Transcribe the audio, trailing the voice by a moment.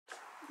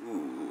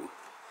Ooh.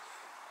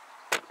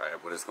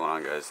 Alright, what is going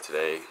on, guys?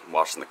 Today, I'm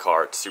washing the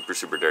car. It's super,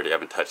 super dirty. I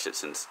haven't touched it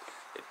since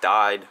it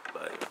died,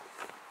 but,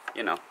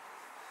 you know,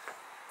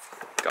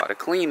 gotta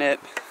clean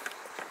it.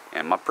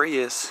 And my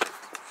Prius.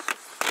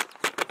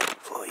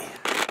 Boy.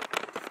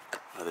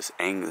 Oh,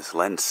 this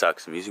lens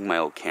sucks. I'm using my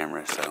old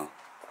camera, so.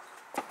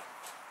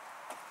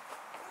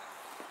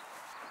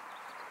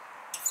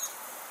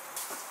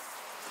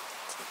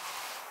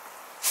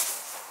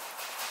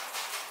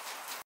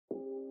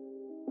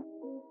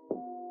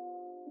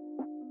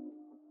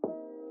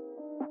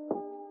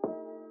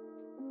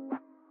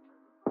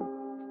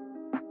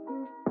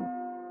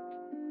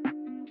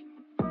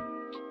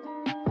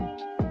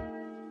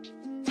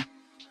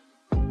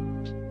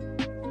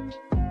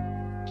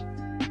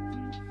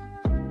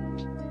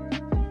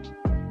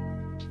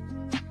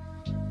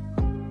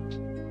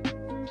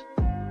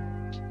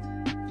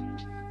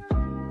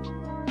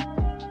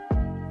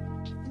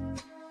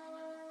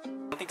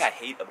 I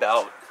hate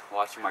about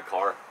washing my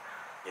car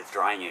is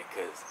drying it,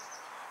 because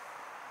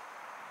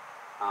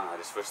I don't know, I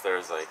just wish there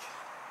was like,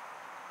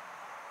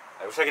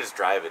 I wish I could just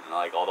drive it and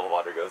like all the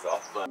water goes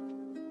off, but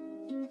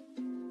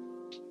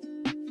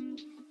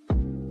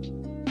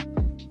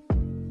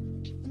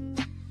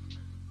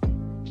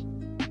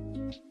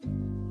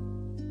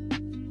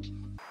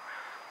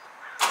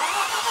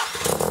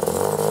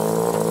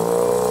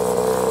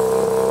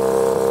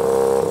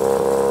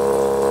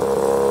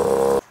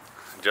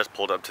just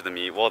pulled up to the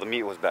meet. Well, the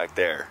meet was back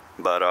there,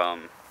 but my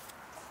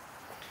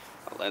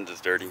lens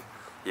is dirty.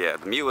 Yeah,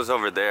 the meet was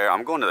over there.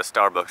 I'm going to the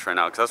Starbucks right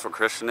now because that's where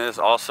Christian is.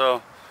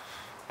 Also,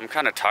 I'm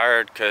kind of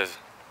tired because,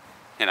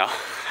 you know,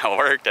 I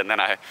worked and then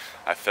I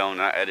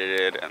filmed and I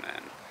edited and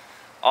then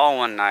all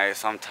one night,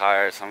 so I'm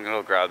tired, so I'm gonna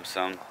go grab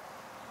some.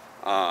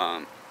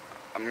 I'm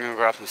gonna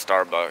grab some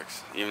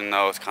Starbucks, even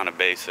though it's kind of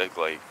basic.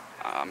 Like,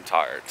 I'm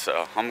tired,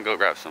 so I'm gonna go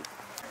grab some.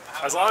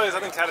 As long as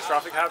nothing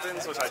catastrophic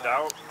happens, which I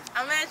doubt.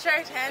 I'm gonna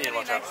try Temps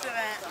next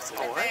event.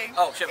 Oh, what?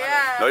 Oh shit!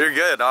 Yeah. No, you're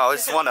good. No, I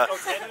just wanna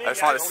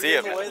see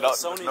it. No,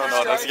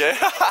 that's good.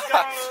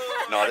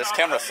 No, this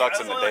camera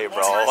sucks in the day,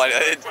 bro.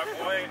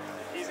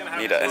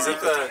 Need a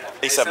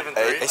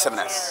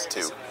A7S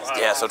too.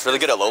 Yeah, so it's really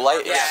good at low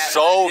light. It's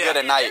so good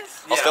at night.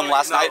 I was filming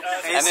last night,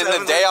 and in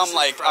the day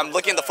I'm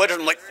looking at the footage.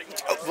 I'm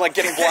like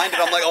getting blinded.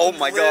 I'm like, oh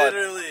my god.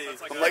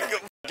 I'm like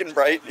getting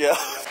bright. Yeah.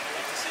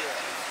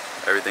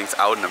 Everything's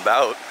out and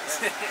about.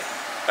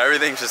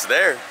 Everything's just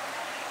there.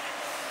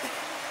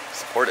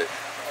 Support it.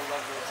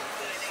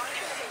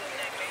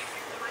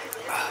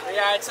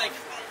 Yeah, it's like.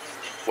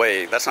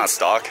 Wait, that's not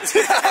stock.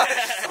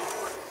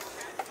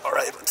 All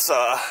right, let's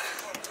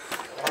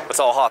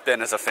all hop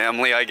in as a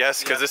family, I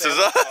guess, because this is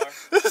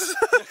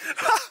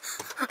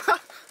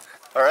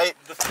all right,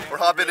 we're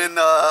hopping in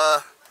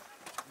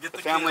Get the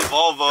family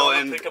Volvo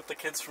and pick up the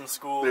kids from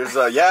school. There's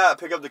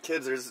pick up the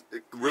kids. There's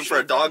room for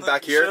a dog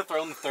back here. Should have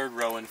thrown the third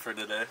row in for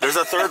today. There's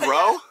a third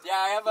row? Yeah,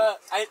 I have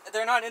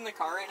they're not in the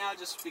car right now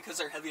just because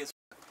they're heavy as.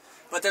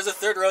 But there's a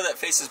third row that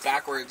faces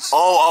backwards.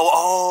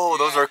 Oh,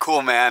 those are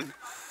cool, man.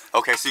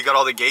 Okay, so you got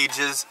all the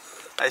gauges,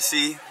 I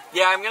see.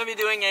 Yeah, I'm gonna be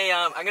doing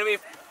I'm gonna be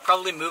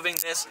probably moving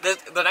this.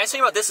 The nice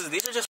thing about this is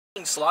these are just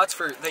slots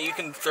that you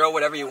can throw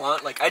whatever you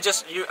want. Like I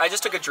just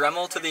took a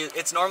Dremel to the.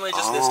 It's normally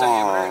just this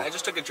diameter. I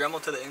just took a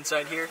Dremel to the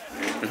inside here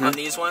on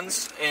these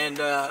ones, and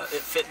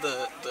it fit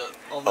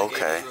all the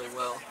gauges really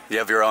well. You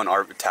have your own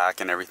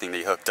tack and everything that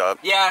you hooked up.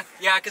 Yeah,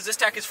 because this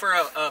tack is for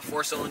a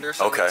 4-cylinder,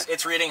 so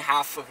it's reading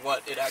half of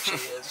what it actually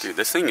is. Dude,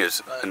 this thing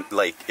is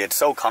like it's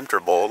so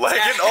comfortable.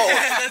 Like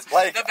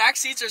like the back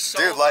seats are so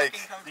fucking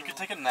comfortable. You could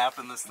take a nap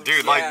in this thing.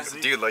 Dude,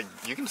 like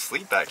you can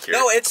sleep back here.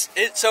 No,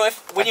 so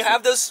when you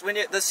have those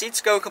the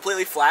seats go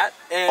completely flat.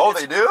 And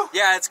they do?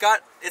 Yeah, it's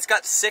got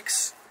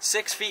 6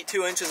 feet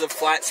 2 inches of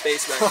flat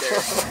space back there.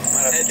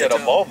 Might have to get a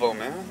Volvo,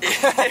 man.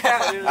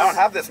 I don't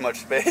have this much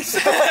space.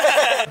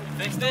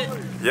 Fixed it?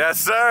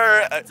 Yes,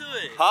 sir. What happened to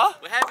it? Huh?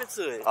 What happened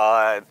to it?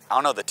 I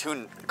don't know. The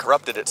tune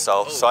corrupted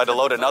itself, so I had to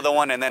load another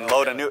one and then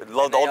load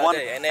the old one,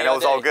 and it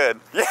was all good.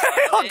 Yeah,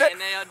 all day.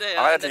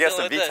 I might have to get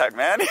some VTEC,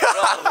 man.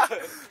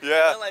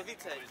 Yeah.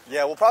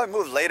 Yeah, we'll probably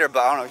move later,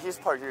 but I don't know. He's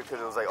parked here because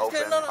it was like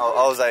open.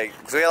 I was like,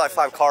 because we had like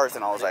 5 cars,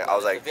 and I was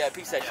like,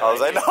 VIP section. I was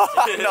like,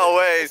 no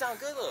way. It sounds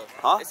good though.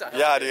 Huh?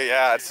 Yeah, dude.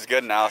 Yeah, it's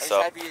good now.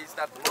 So. Happy you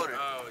stopped the motor.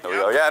 There we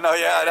go. Yeah, no.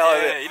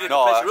 You did the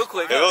press real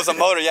quick. If it was a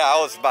motor, yeah, I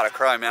was about to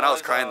cry, man. I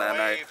was crying that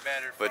night.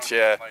 But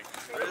yeah,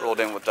 I rolled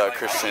in with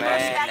Christian.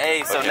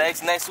 Hey, so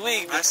next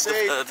week,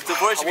 the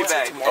boys should be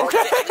back. Okay.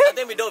 I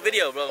think we do a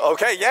video, bro.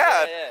 Okay,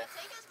 yeah.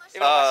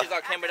 Even though she's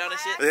all camera down and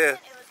shit. Yeah.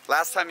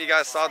 Last time you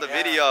guys saw the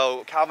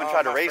video, Calvin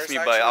tried to race me,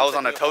 but I was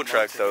on a tow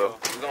truck, so.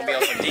 We're gonna be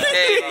on some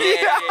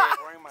DK. Yeah.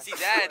 See,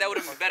 that would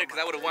have been better because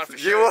I would have won for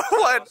sure. You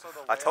would?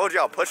 I told you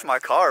I'll push my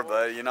car,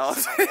 but you know what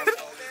I'm saying?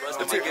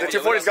 The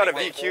 240's got a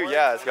VQ,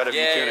 yeah, it's got a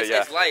VQ in it,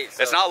 yeah. It's light.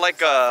 So. It's not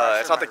like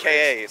it's not the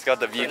KA. It's got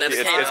the VQ.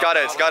 It's got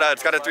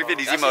a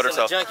 350Z motor.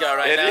 So. Junkyard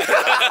right now.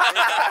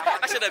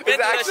 I should have been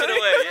through that shit away.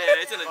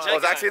 Yeah, it's in the junkyard. Oh,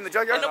 it's actually in the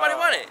junkyard. And nobody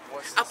wanted it.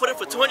 I put it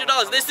for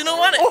 $200. They still don't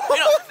want it. You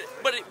know,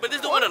 but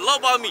this dude wanted to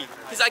lowball me.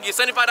 He's like, "Give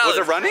 $75." Was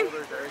it running?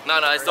 No,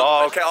 it's the.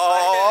 Oh, okay.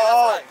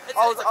 It's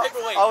a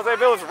paperweight. I was like,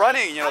 if it was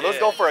running, you know, those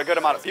go for a good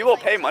amount of people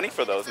pay money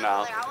for those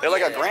now. They're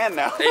like $1,000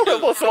 now. They do.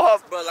 We'll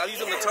swap. But I'm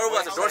using the turbo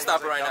as a door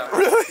stopper right now.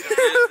 Really?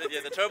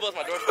 Yeah, the turbo is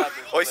my door stopper.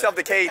 Oh, you still have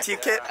the KAT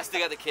kit? I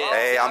still got the kit.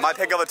 Hey, I might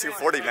pick up a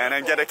 240, man,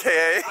 and get a KA.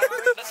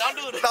 Don't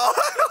do that. No.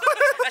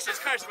 That shit's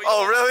cursed.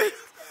 Oh, really?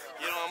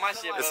 You don't want my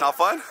shit, bro. It's not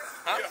fun?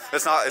 Huh?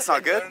 It's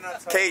not good?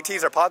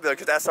 KATs are popular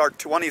because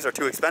SR20s are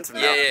too expensive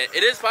now. Yeah,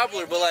 it is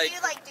popular, but like,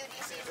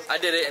 I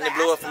did it and it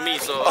blew up for me,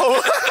 so.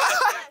 Oh.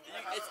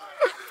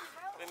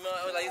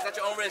 Like, it's at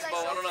your own risk, bro.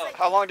 I don't know.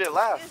 How long did it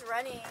last?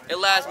 It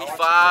lasts me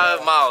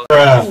 5 miles. 5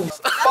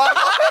 miles.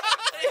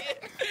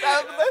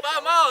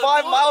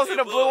 5 miles and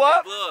it blew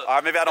up? Blew up. All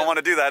right, maybe I don't want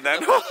to do that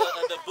then.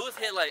 The boost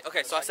hit like,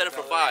 okay, so I set it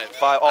for 5.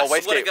 5, oh,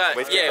 wastegate.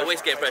 wastegate.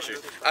 Wastegate pressure.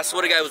 I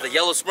swear to God, it was the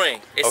yellow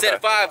spring. It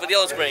said 5 with the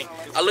yellow spring.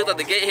 I looked at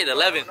the gate, hit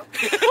 11. I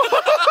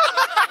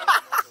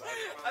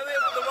think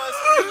it was the one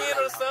spring in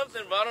or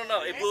something, but I don't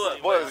know. It blew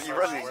up. What, was you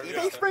running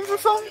eBay springs or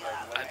something?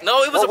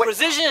 No, it was a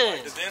precision.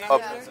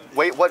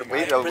 Wait, what?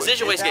 Wait,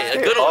 precision wastegate, a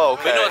good one. Oh,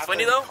 okay. But you know what's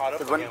funny though?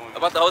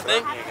 About the whole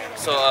thing?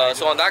 So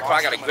on that car,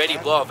 I got a Grady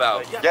blow-off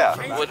valve. Yeah.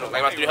 With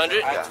like about 300.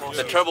 Yeah.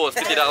 The turbo was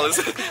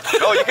 $50.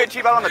 No, you can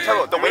cheap out on the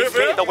turbo. The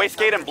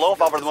wastegate and blow-off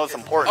valve are the most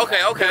important.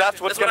 Okay. That's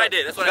what I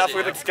did. That's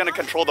what's gonna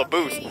control the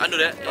boost. I knew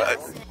that. Yeah.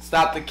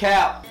 Stop the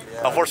cap.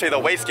 Unfortunately,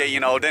 the wastegate, you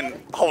know, didn't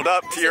hold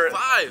up to your. 5.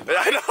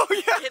 I know.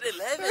 Yeah. I hit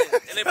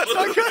 11, and it blew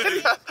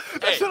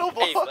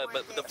up.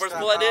 But the first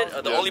pull I did,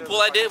 or the only pull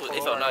I did,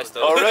 it felt nice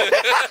though. Oh really?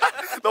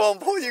 The one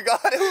pull you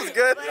got, it was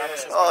good.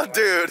 Oh,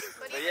 dude.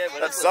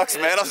 That sucks,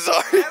 man. I'm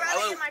sorry.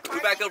 We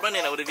back up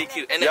running with a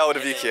VQ. Yeah, with a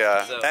VQ,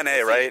 yeah.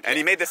 NA, right? And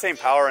you made the same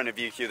power in a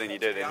VQ than you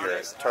did in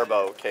your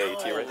turbo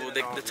KAT, right?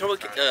 The turbo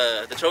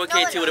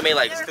KAT would have made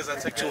like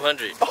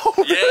 200. Oh,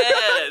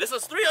 yeah, this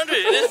was 300.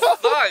 It is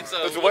stock,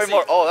 so it's way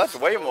more. Oh, that's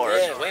way more.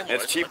 Yeah, way more.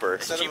 It's cheaper.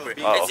 It's cheaper.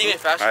 Oh. It's even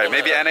faster. All right,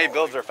 maybe NA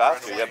builds are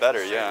faster. Yeah,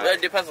 better. Yeah.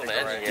 It depends on the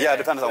engine. Yeah, it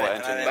depends on what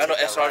engine. But I know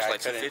SR's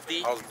like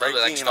 250.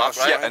 Like stock,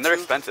 right? Yeah, and they're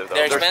expensive though.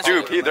 They're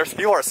expensive. Dude, there's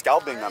people are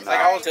scalping them now.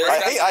 I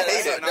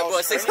hate it. No,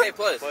 but 6K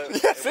plus.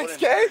 Yeah,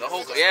 6K. The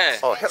whole, yeah.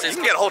 Oh, hell, you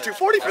can get a whole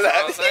 240 for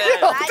that. With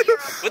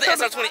the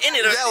SR20 in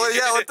it.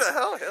 Yeah, what the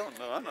hell? Hell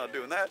no, I'm not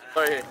doing that.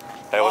 Right here.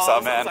 Hey, what's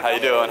up, man? How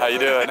you doing? How you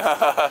doing?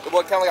 The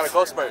boy Cameron got a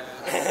growth spurt.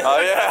 Oh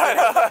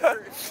yeah.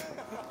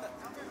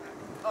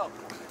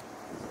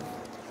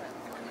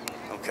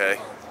 Okay.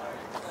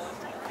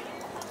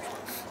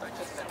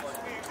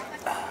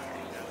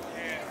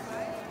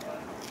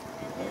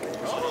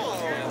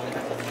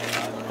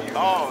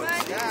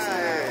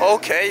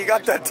 Okay, you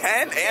got the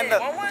tent and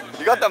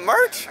you got the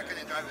merch.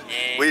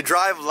 We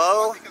drive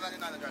low.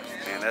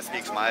 Man, that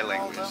speaks my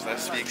language.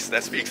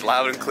 That speaks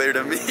loud and clear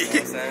to me.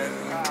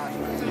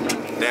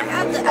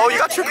 Damn. Oh, you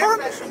got your car?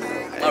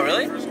 Oh,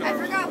 really? I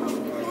forgot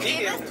who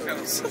gave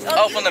us.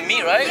 Oh, from the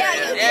meat, right?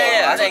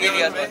 Yeah. I didn't give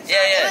you guys one.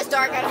 It was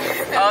dark. I don't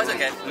remember. Oh, it's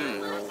okay.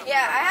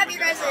 Yeah, I have your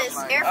guys'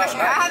 air freshener.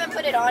 I haven't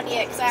put it on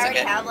yet because I already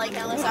have like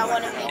hella, so I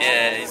want to make sure.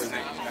 Yeah.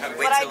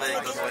 But I do.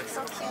 It's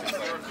so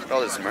cute.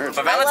 Oh, this merch.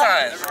 For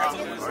Valentine's.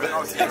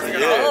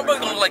 Yeah. Oh,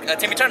 gonna look like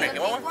Timmy Turner.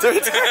 You want one? What it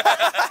looks good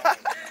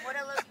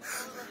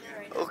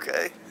right now.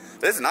 Okay.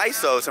 This is nice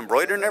though. It's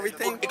embroidered and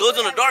everything. It glows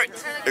in the dark.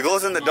 It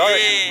glows in the dark.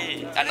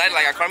 Yeah. At night,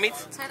 like our car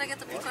meets. Try to get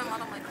the picture on my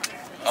car.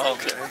 Oh,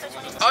 okay.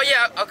 Oh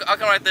yeah, I'll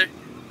come right there.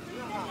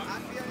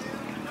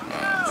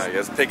 I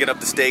guess picking up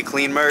the Stay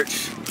Clean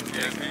merch.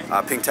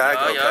 Pink tag.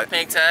 Oh, Okay. yeah,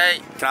 pink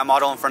tag. Can I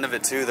model in front of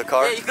it too? The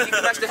car. Yeah, you can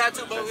match the hat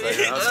too, bro. I was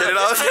kidding.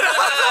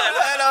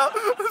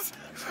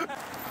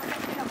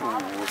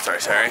 Ooh,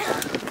 sorry.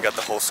 We got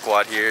the whole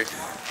squad here.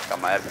 Got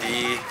my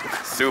FD,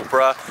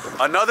 Supra.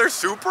 Another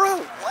Supra?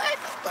 What?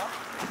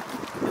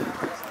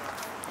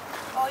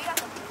 Oh, you got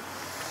the.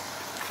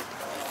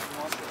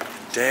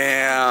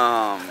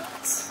 Damn.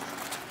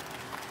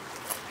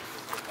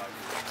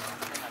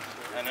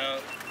 I know.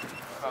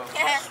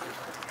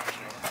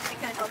 They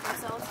couldn't help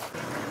themselves.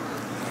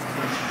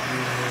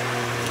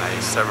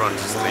 Nice.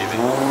 Everyone's just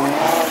leaving.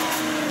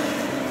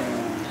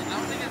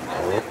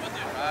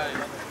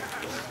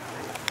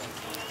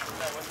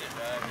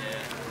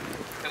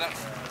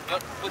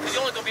 Because you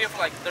only gonna be here for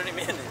like 30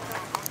 minutes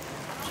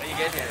when you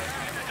get here.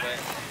 But,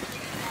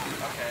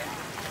 okay.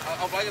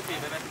 I'll buy it for you,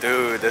 baby.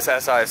 Dude, this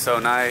SI is so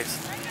nice.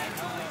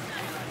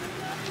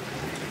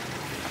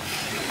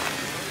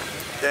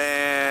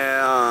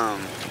 Damn.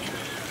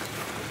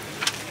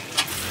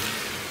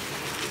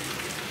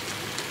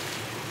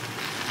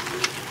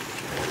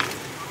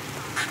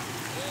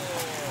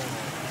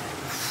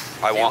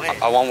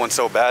 I want one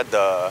so bad.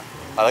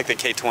 I like the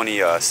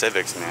K20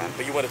 Civics, man.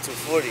 But you want a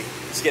 240.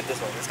 Just get this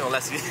one. It's gonna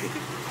last you.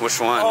 Which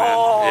one,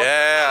 Oh, man?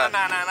 Yeah. No.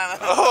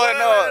 Oh, I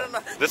know.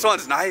 This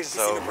one's nice,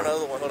 though. For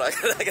another one. Hold on.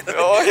 I gotta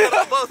Oh,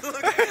 yeah.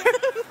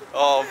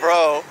 Oh,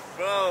 bro.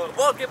 Bro,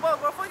 well, get both,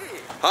 bro. Fuck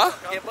it. Huh?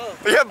 Get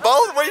both. You have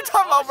both? What are you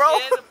talking about, bro?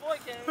 Yeah, the boy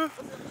can.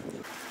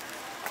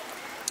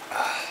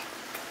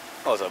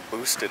 That was a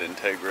boosted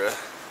Integra.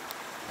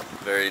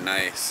 Very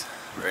nice.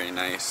 Very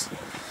nice.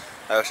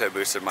 I wish I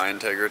boosted my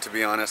Integra, to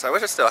be honest. I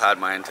wish I still had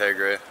my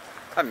Integra.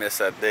 I miss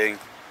that thing.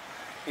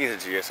 He's a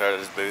GSR that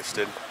is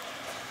boosted.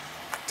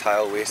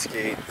 Tile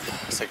wastegate.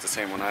 It's like the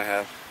same one I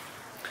have.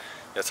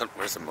 Yeah,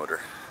 where's the motor?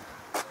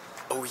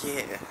 Oh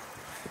yeah.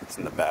 It's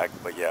in the back.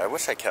 But yeah, I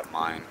wish I kept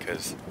mine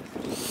because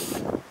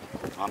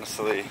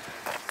honestly,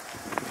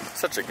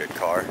 such a good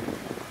car.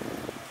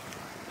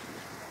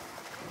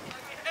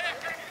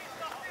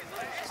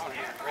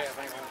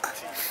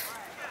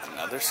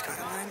 Another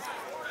Skyline?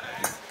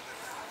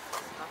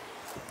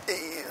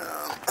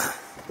 Damn.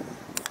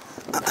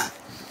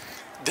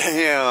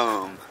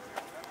 Damn.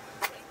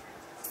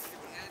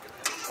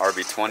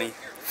 RB20.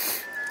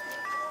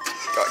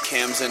 Got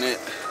cams in it.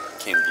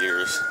 Cam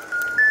gears.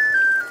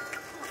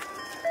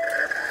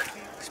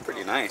 It's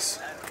pretty nice.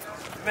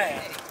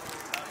 Man.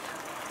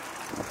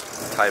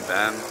 Type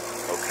M.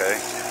 Okay.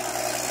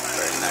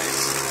 Very nice.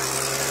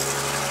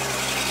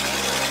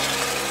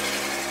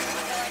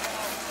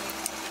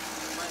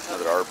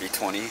 Another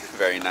RB20.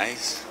 Very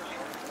nice.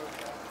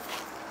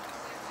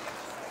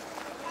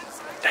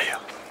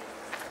 Damn.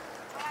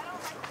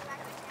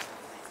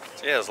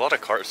 So yeah, there's a lot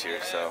of cars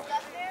here, so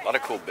a lot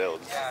of cool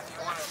builds.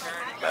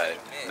 But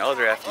no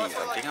other FDs.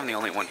 I think I'm the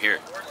only one here.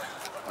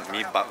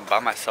 Me by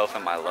myself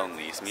and my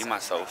lonelies. Me,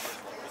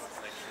 myself,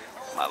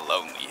 my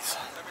lonelies.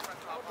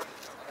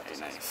 Very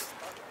nice.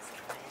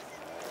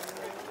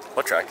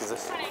 What track is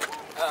this?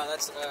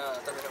 That's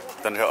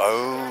Thunderhill. Thunderhill.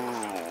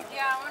 Oh.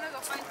 Yeah, I want to go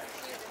find some.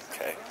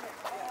 Okay.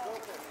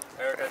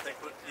 Eric, I think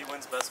he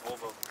wins best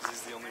Volvo because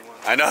he's the only one.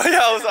 I know.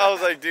 Yeah, I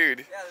was like,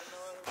 dude.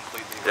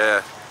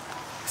 Yeah.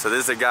 So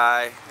this is a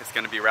guy that's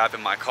gonna be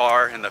wrapping my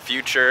car in the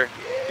future.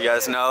 You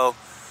guys know,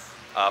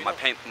 my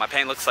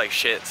paint looks like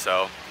shit.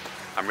 So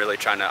I'm really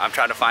trying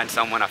to find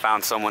someone. I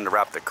found someone to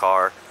wrap the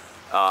car.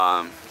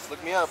 Just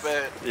look me up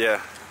at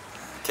Yeah.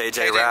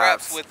 KJ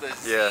Wraps with a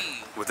Z. Yeah,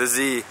 with a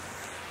Z.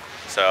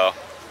 So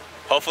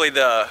hopefully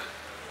the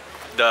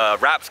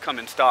wraps come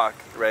in stock,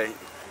 right?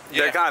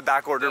 Yeah. They're kind of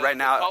back ordered right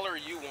now. The color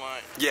you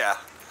want. Yeah.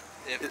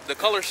 If the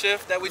color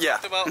shift that we Yeah.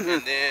 talked about,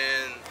 and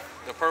then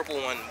the purple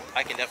one,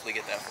 I can definitely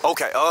get that.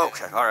 Okay. Oh,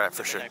 okay. All right,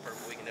 for sure. Purple,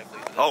 we can definitely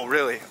do that. Oh,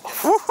 really?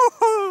 That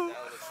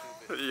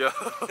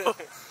would look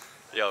stupid.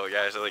 Yo,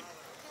 guys, like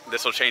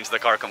this will change the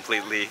car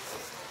completely.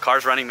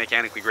 Car's running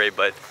mechanically great,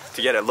 but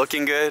to get it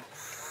looking good,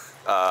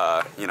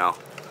 you know,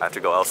 I have to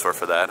go elsewhere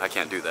for that. I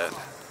can't do that.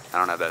 I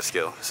don't have that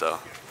skill, so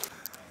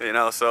you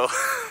know. So.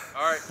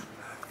 All right.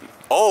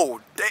 Oh,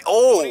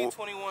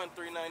 2021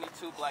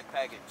 392 black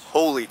package.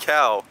 Holy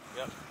cow!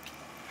 Yep.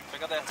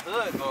 Check out that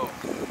hood, though.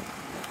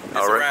 It's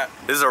All a right. wrap.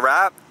 This is a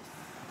wrap.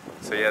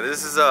 So yeah,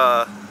 this is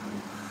a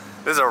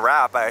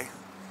wrap. I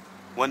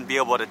wouldn't be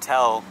able to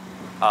tell.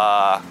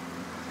 I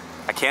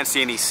can't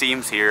see any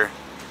seams here,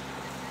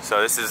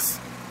 so this is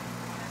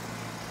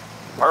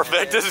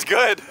perfect. This is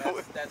good.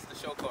 That's the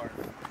show car.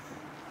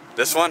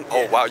 This one?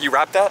 Oh wow, you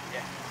wrapped that?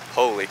 Yeah.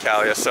 Holy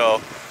cow! Yeah.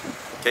 So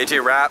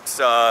KJ Wraps,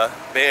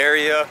 Bay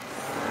Area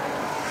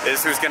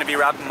is who's gonna be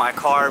wrapping my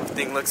car.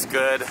 Everything looks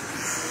good.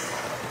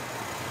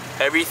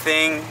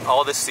 Everything,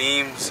 all the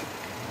seams,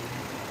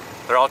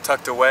 they're all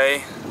tucked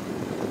away.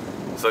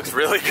 This looks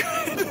really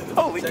good.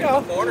 Holy Check cow!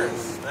 the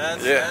corners.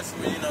 That's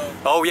where, you know.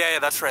 Oh yeah,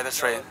 that's right.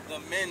 That's right. The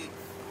men.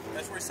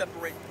 That's where we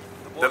separate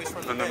the boys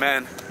from the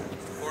men.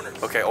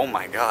 Corners. Okay. Oh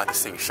my God,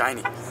 this thing's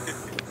shiny.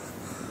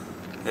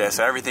 Yeah.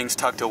 So everything's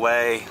tucked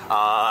away.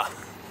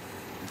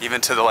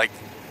 Even to the like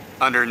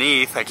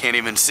underneath, I can't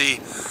even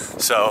see.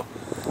 So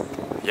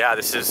yeah,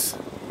 this is.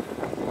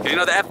 You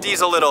know, the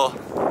FD's a little.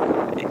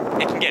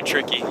 It can get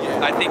tricky.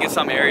 Yeah. I think in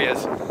some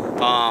areas.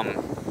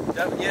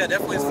 Yeah,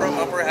 definitely it's from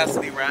upper. It has to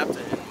be wrapped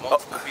in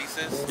multiple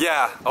pieces.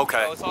 Yeah.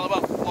 Okay. So it's all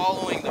about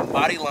following the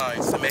body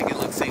lines to make it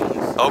look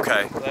seamless.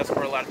 Okay. So that's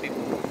where a lot of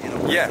people, you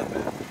know. Yeah. mess up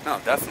at. No,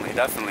 definitely,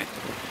 definitely.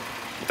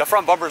 The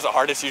front bumper is the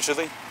hardest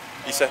usually.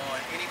 You said. On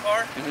any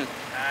car?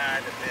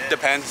 Depends.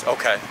 Depends.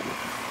 Okay.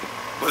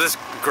 Was this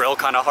grill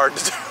kind of hard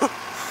to do?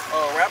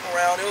 Wrap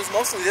around. It was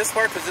mostly this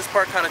part because this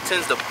part kind of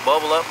tends to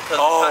bubble up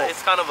because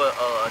it's kind of a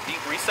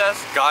deep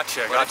recess.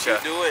 Gotcha. But Gotcha.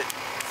 if you do it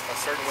a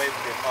certain way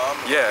with your palm,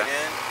 Yeah.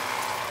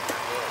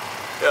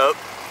 Yep.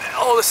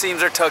 All the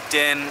seams are tucked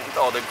in.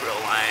 All the grill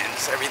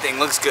lines. Everything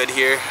looks good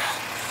here.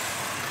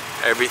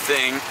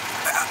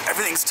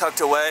 Everything's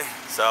tucked away.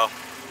 So.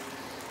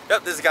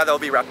 Yep. This is the guy that will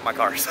be wrapping my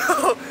car.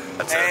 So.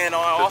 That's And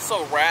I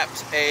also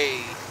wrapped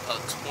a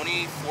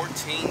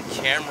 2014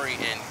 Camry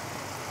in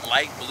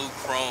light blue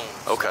chrome.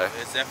 Okay.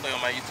 So it's definitely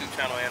on my YouTube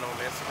channel and on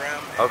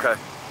Instagram. Okay.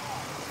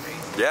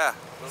 Yeah.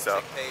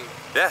 So. Paid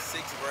Yeah.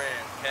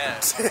 $6,000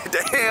 cash.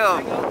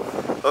 Damn.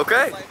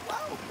 Okay. Like, wow.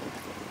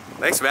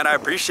 Thanks, man. I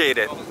appreciate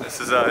it. This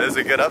is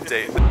a good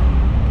update. Oh,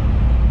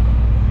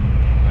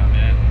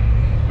 man.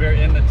 We're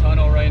in the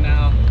tunnel right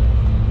now.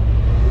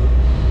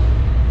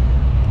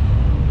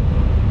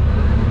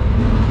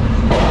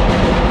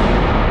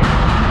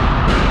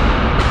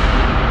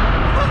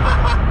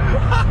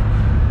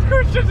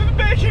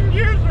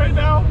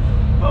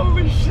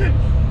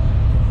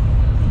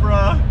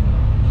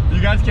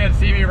 guys can't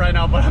see me right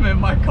now, but I'm in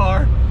my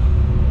car.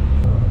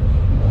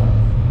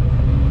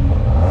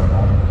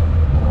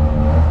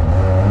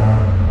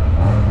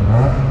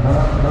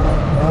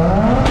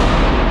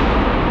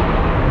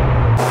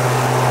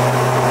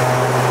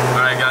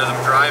 Alright guys,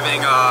 I'm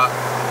driving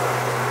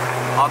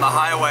on the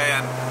highway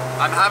and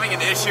I'm having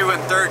an issue in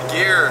third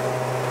gear.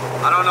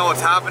 I don't know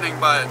what's happening,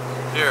 but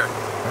here.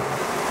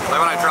 Like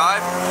when I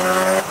drive,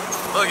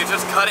 look, it's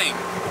just cutting.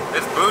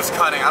 It's boost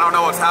cutting. I don't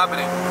know what's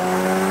happening.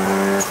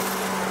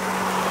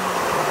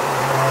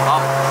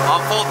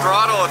 On full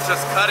throttle, it's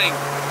just cutting.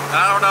 And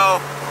I don't know,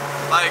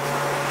 like,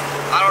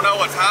 I don't know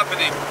what's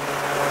happening.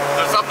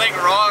 There's something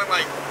wrong,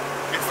 like,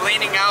 it's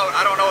leaning out.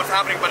 I don't know what's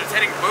happening, but it's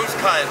hitting boost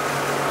cut.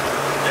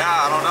 Yeah,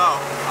 I don't know.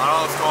 I don't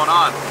know what's going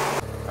on.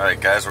 Alright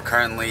guys, we're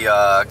currently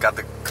got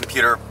the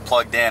computer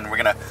plugged in. We're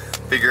gonna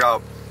figure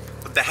out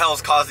what the hell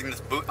is causing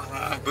this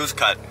boost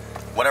cut,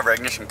 whatever,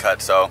 ignition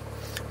cut. So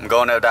I'm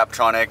going to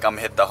Adaptronic, I'm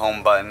gonna hit the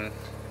home button,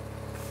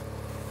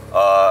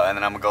 and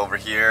then I'm gonna go over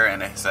here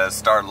and it says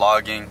start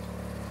logging.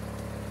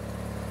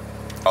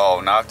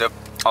 Oh, now I have to,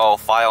 oh,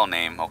 file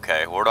name,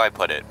 okay, where do I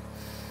put it?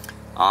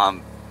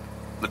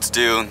 Let's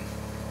do,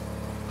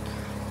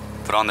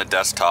 put on the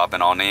desktop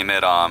and I'll name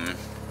it,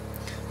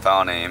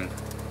 file name,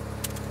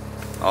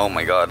 oh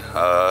my god,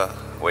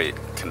 wait,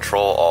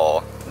 control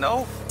all,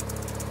 no,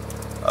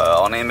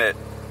 I'll name it,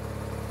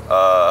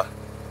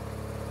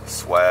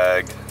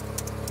 swag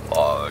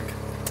log.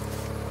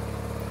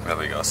 There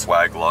we go,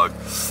 swag log.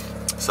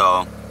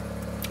 So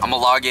I'm gonna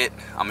log it,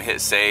 I'm gonna hit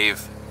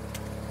save,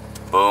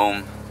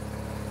 boom.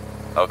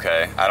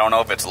 Okay, I don't know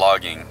if it's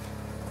logging.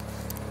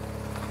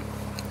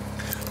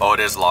 Oh, it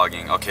is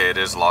logging. Okay, it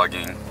is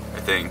logging, I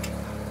think.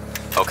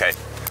 Okay,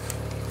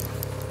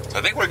 so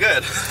I think we're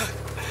good.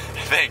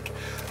 I think.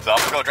 So I'm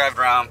gonna go drive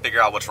around,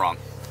 figure out what's wrong.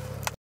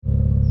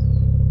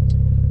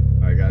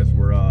 Alright guys,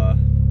 we're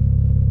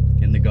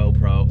in the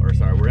GoPro, or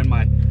sorry, we're in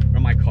my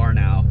car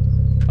now.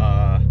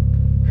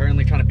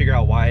 Currently trying to figure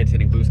out why it's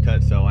hitting boost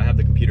cut. So I have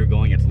the computer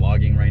going, it's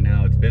logging right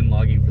now. It's been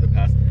logging for the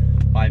past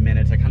 5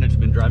 minutes. I kind of just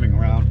been driving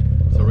around.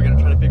 So we're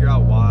gonna try to figure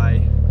out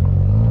why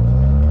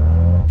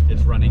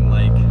it's running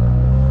like,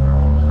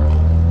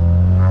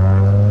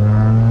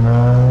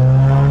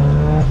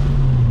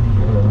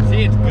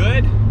 see, it's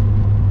good.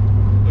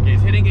 Okay,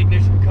 it's hitting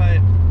ignition cut,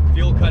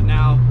 fuel cut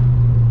now.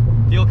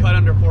 Fuel cut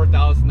under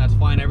 4,000, that's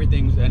fine.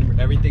 Everything's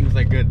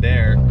like good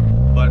there.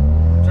 But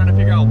I'm trying to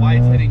figure out why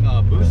it's hitting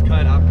boost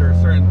cut after a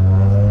certain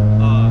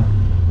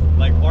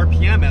like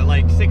RPM at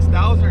like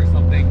 6,000 or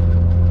something.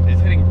 It's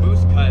hitting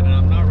boost cut, and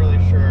I'm not really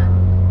sure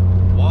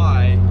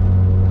why.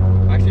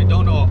 I actually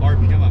don't know what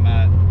RPM I'm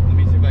at. Let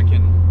me see if I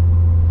can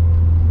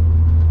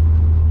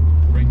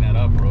bring that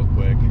up real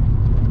quick.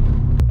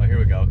 Oh, here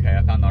we go. Okay,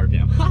 I found the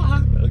RPM.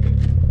 Okay.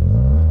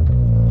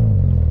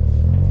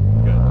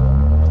 Good.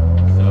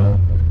 So.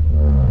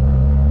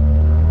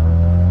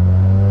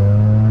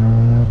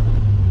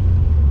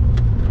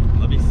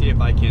 See if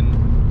I can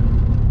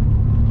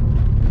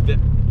fit.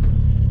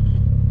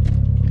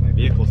 My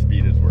vehicle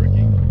speed is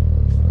working.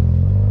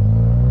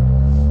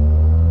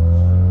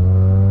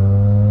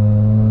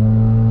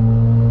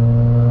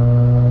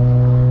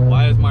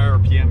 Why is my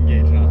RPM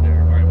gauge not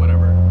there? Alright,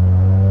 whatever.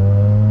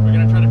 We're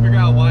gonna try to figure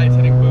out why it's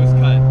hitting boost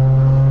cut.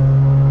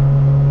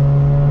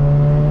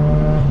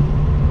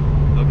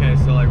 Okay,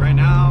 so like right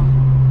now.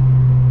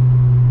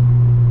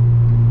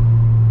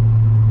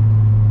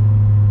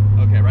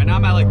 Okay, right now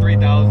I'm at like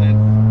 3,000.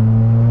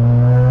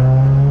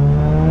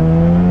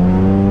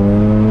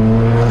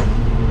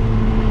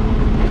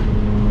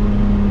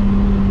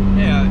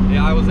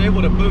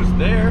 Able to boost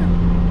there.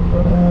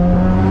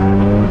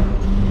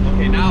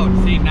 Okay, now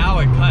see, now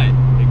it cut,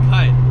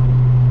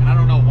 and I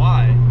don't know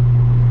why.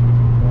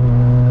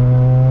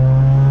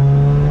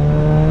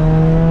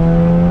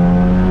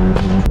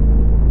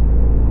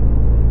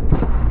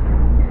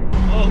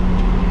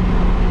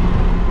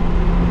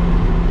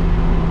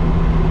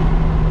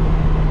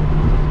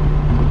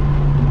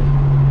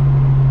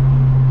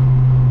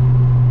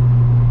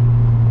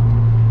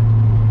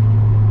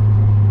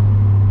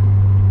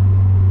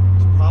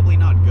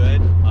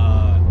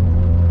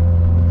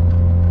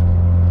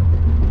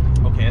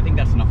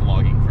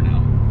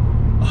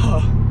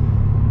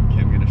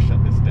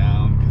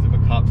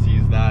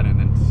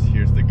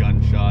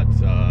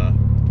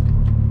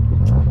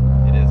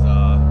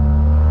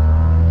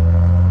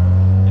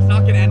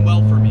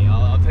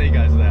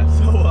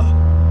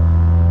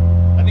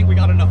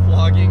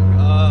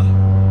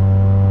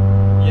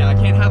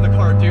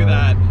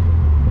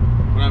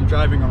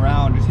 Driving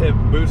around, just hit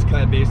boost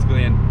cut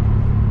basically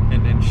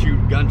and shoot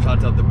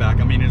gunshots out the back.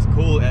 I mean, as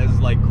cool as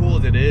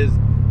it is,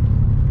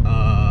 I'm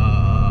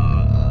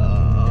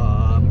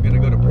gonna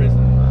go to prison.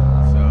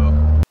 So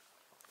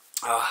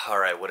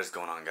alright, what is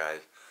going on, guys?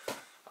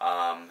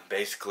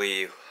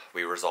 Basically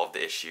we resolved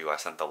the issue. I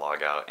sent the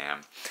log out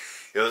and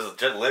it was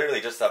just literally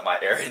just that my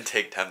air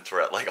intake temps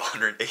were at like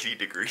 180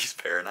 degrees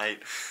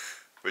Fahrenheit,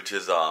 which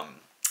is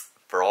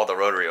for all the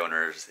rotary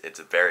owners, that's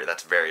very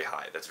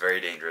high. That's very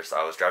dangerous.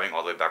 I was driving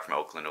all the way back from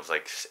Oakland. It was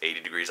like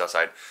 80 degrees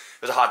outside.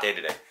 It was a hot day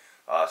today.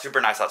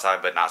 Super nice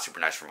outside, but not super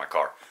nice for my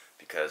car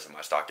because of my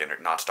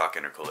not stock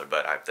intercooler,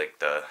 but I think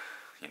the,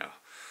 you know,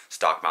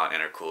 stock mount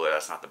intercooler,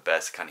 that's not the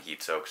best kind of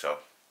heat soak. So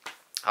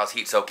I was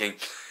heat soaking,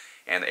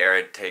 and the air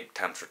intake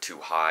temps were too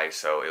high,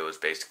 so it was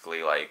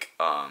basically like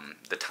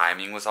the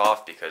timing was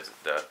off because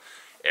the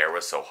air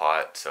was so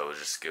hot. So it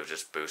was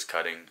just boost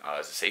cutting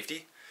as a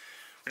safety,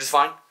 which is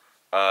fine.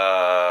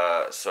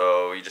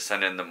 So you just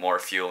send in the more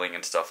fueling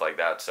and stuff like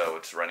that, so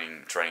it's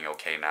running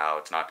okay now.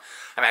 It's not,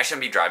 I'm actually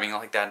gonna be driving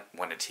like that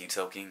when it's heat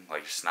soaking.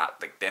 Like, it's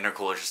not, like, the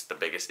intercooler is just the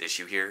biggest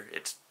issue here.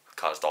 It's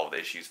caused all the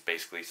issues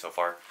basically so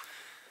far.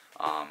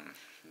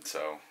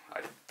 So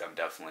I'm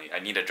definitely, I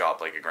need to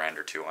drop like $1,000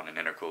 or $2,000 on an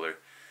intercooler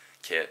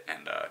kit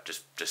and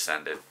just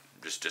send it,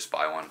 just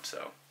buy one,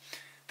 so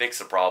fix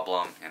the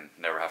problem and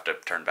never have to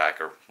turn back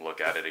or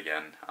look at it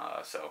again.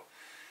 So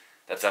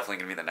that's definitely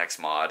gonna be the next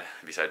mod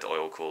besides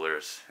oil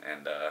coolers.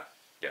 And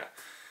yeah,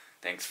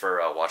 thanks for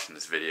watching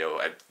this video.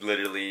 I've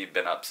literally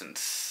been up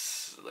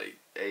since like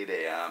 8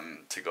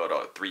 a.m. to go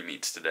to 3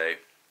 meets today.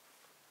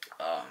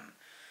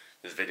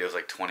 This video is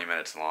like 20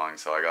 minutes long,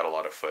 so I got a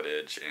lot of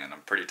footage and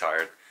I'm pretty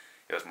tired.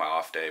 It was my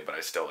off day, but I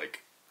still,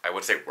 like, I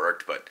would say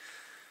worked, but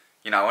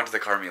you know, I went to the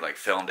car meet, like,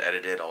 filmed,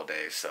 edited all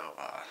day, so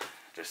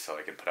just so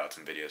I can put out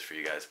some videos for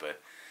you guys. But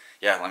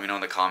yeah, let me know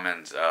in the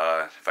comments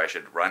if I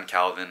should run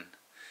Calvin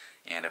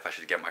and if I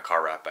should get my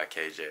car wrapped by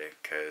KJ,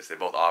 because they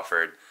both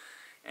offered,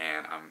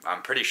 and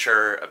I'm pretty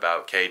sure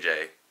about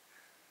KJ,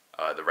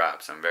 the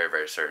wraps. I'm very,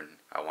 very certain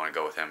I want to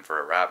go with him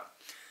for a wrap.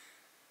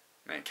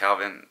 Man,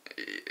 Calvin,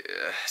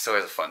 it's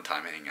always a fun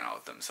time hanging out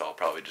with him, so I'll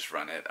probably just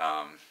run it.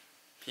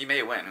 He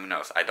may win, who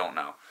knows? I don't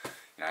know.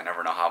 You know, I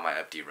never know how my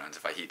FD runs.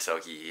 If I heat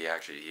soak, he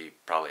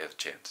probably has a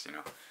chance, you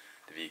know.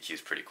 The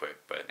VQ's pretty quick.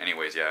 But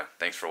anyways, yeah,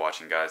 thanks for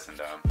watching, guys, and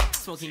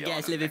smoking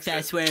gas, living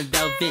fast, wearing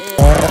velvet.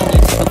 Only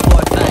took a 4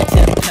 or 5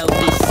 to the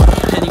pelvis.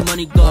 Plenty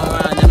money go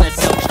around.